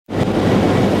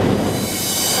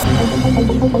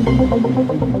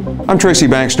I'm Tracy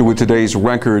Baxter with today's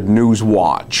Record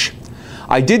Newswatch.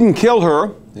 I didn't kill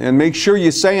her, and make sure you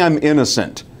say I'm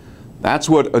innocent. That's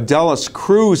what Audelis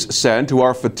Cruz said to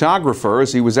our photographer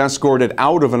as he was escorted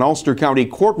out of an Ulster County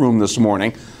courtroom this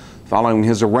morning following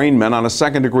his arraignment on a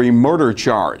second-degree murder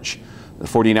charge. The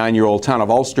 49-year-old town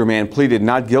of Ulster man pleaded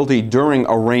not guilty during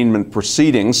arraignment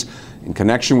proceedings in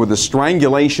connection with the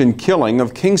strangulation killing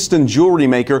of Kingston jewelry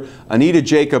maker Anita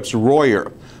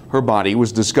Jacobs-Royer. Her body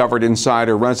was discovered inside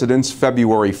her residence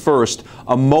February 1st.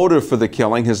 A motive for the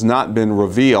killing has not been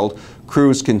revealed.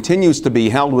 Cruz continues to be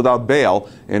held without bail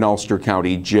in Ulster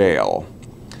County Jail.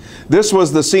 This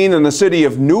was the scene in the city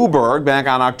of Newburgh back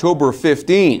on October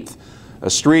 15th. A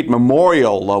street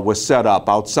memorial was set up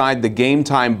outside the Game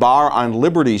Time Bar on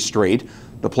Liberty Street,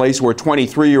 the place where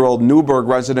 23-year-old Newburgh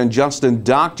resident Justin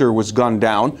Doctor was gunned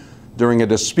down during a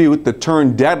dispute that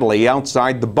turned deadly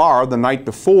outside the bar the night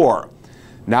before.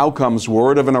 Now comes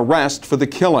word of an arrest for the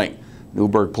killing.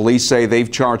 Newburgh police say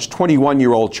they've charged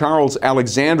 21-year-old Charles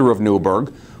Alexander of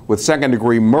Newburgh with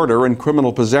second-degree murder and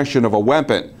criminal possession of a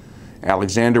weapon.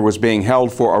 Alexander was being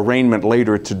held for arraignment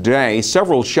later today.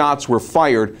 Several shots were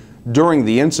fired during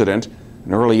the incident,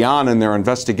 and early on in their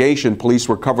investigation, police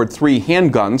recovered 3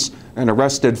 handguns and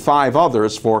arrested 5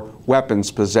 others for weapons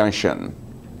possession.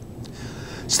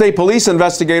 State police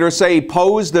investigators say he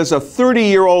posed as a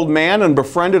 30-year-old man and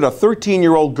befriended a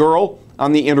 13-year-old girl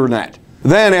on the internet.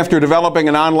 Then, after developing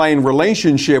an online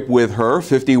relationship with her,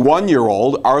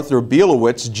 51-year-old Arthur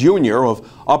Bielowitz Jr.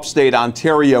 of upstate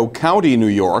Ontario County, New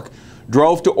York,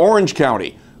 drove to Orange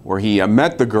County, where he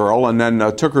met the girl and then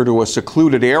took her to a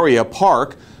secluded area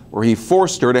park where he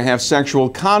forced her to have sexual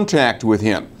contact with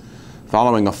him.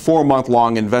 Following a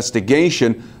 4-month-long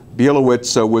investigation,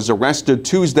 Bielowitz was arrested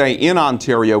Tuesday in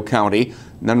Ontario County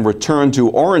and then returned to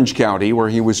Orange County, where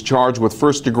he was charged with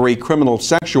first-degree criminal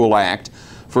sexual act,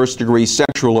 first-degree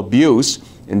sexual abuse,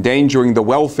 endangering the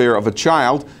welfare of a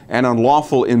child, and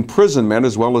unlawful imprisonment,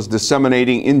 as well as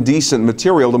disseminating indecent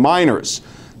material to minors.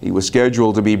 He was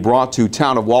scheduled to be brought to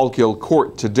Town of Wallkill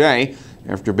Court today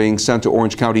after being sent to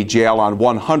Orange County Jail on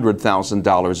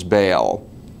 $100,000 bail.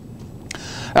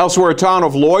 Elsewhere, Town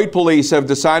of Lloyd police have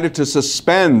decided to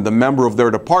suspend the member of their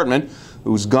department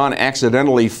whose gun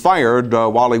accidentally fired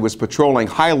while he was patrolling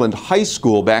Highland High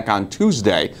School back on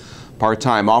Tuesday.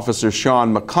 Part-time officer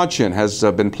Sean McCutcheon has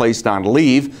been placed on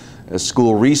leave as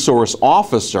school resource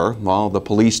officer while the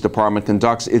police department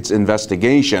conducts its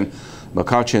investigation.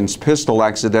 McCutcheon's pistol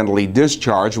accidentally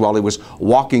discharged while he was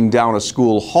walking down a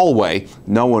school hallway.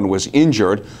 No one was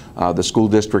injured. The school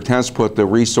district has put the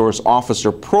resource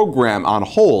officer program on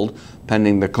hold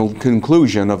pending the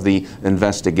conclusion of the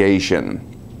investigation.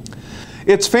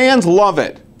 Its fans love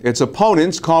it. Its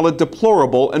opponents call it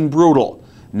deplorable and brutal.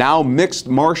 Now mixed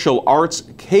martial arts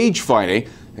cage fighting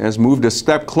has moved a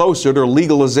step closer to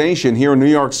legalization here in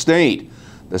New York State.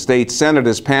 The state Senate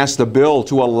has passed a bill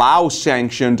to allow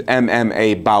sanctioned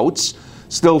MMA bouts.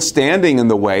 Still standing in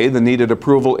the way, the needed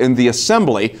approval in the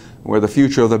Assembly, where the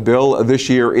future of the bill this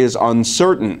year is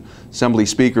uncertain. Assembly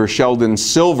Speaker Sheldon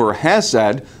Silver has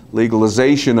said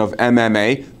legalization of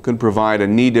MMA could provide a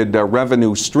needed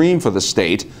revenue stream for the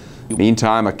state.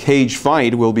 Meantime, a cage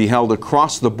fight will be held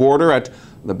across the border at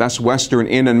the Best Western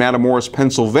Inn in Matamoros,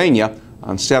 Pennsylvania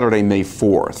on Saturday, May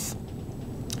 4th.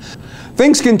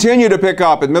 Things continue to pick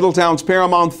up at Middletown's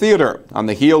Paramount Theater on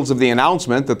the heels of the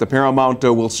announcement that the Paramount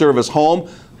will serve as home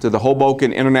to the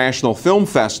Hoboken International Film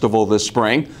Festival this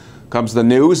spring. Comes the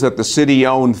news that the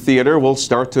city-owned theater will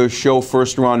start to show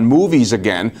first-run movies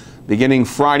again, beginning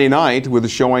Friday night with the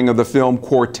showing of the film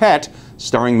Quartet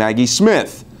starring Maggie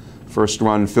Smith.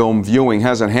 First-run film viewing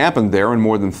hasn't happened there in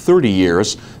more than 30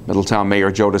 years. Middletown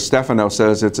Mayor Joe DeStefano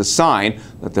says it's a sign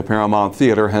that the Paramount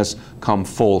Theater has come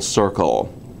full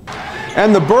circle.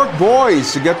 And the Burke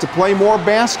boys get to play more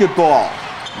basketball.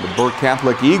 The Burke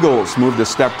Catholic Eagles moved a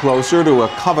step closer to a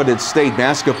coveted state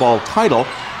basketball title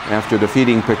after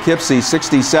defeating Poughkeepsie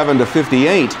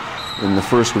 67-58 in the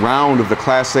first round of the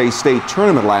Class A state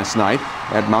tournament last night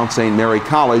at Mount St. Mary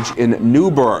College in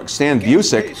Newburgh. Stan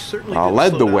Busick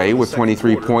led the way with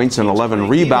 23 points and 11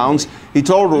 rebounds. He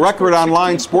told Record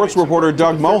Online sports reporter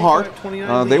Doug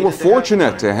Mohart they were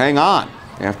fortunate to hang on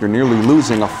after nearly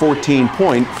losing a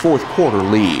 14-point fourth-quarter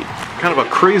lead. Kind of a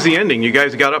crazy ending. You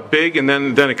guys got up big and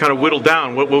then it kind of whittled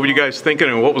down. What were you guys thinking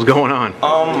and what was going on?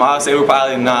 I would say we're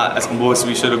probably not as composed as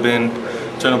we should have been.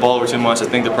 Turning the ball over too much. I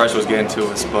think the pressure was getting to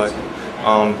us, but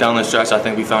down the stretch, I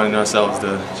think we found in ourselves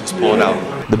to just pull it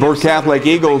out. The Burke Catholic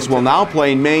Eagles will now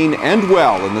play Maine and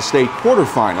Well in the state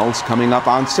quarterfinals coming up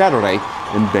on Saturday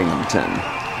in Binghamton.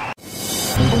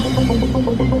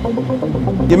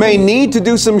 You may need to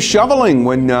do some shoveling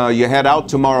when you head out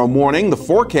tomorrow morning. The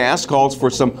forecast calls for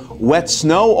some wet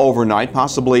snow overnight,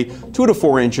 possibly 2 to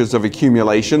 4 inches of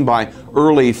accumulation by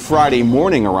early Friday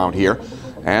morning around here.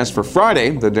 As for Friday,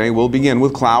 the day will begin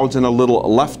with clouds and a little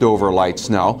leftover light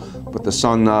snow, but the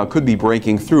sun could be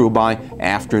breaking through by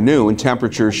afternoon.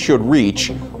 Temperatures should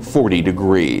reach 40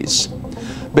 degrees.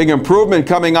 Big improvement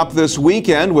coming up this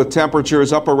weekend with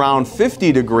temperatures up around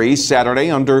 50 degrees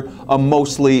Saturday under a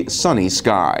mostly sunny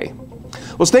sky.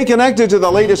 Well, stay connected to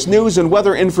the latest news and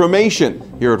weather information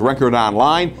here at Record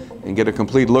Online and get a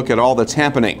complete look at all that's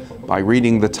happening by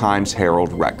reading the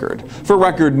Times-Herald Record. For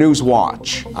Record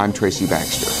Newswatch, I'm Tracy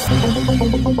Baxter.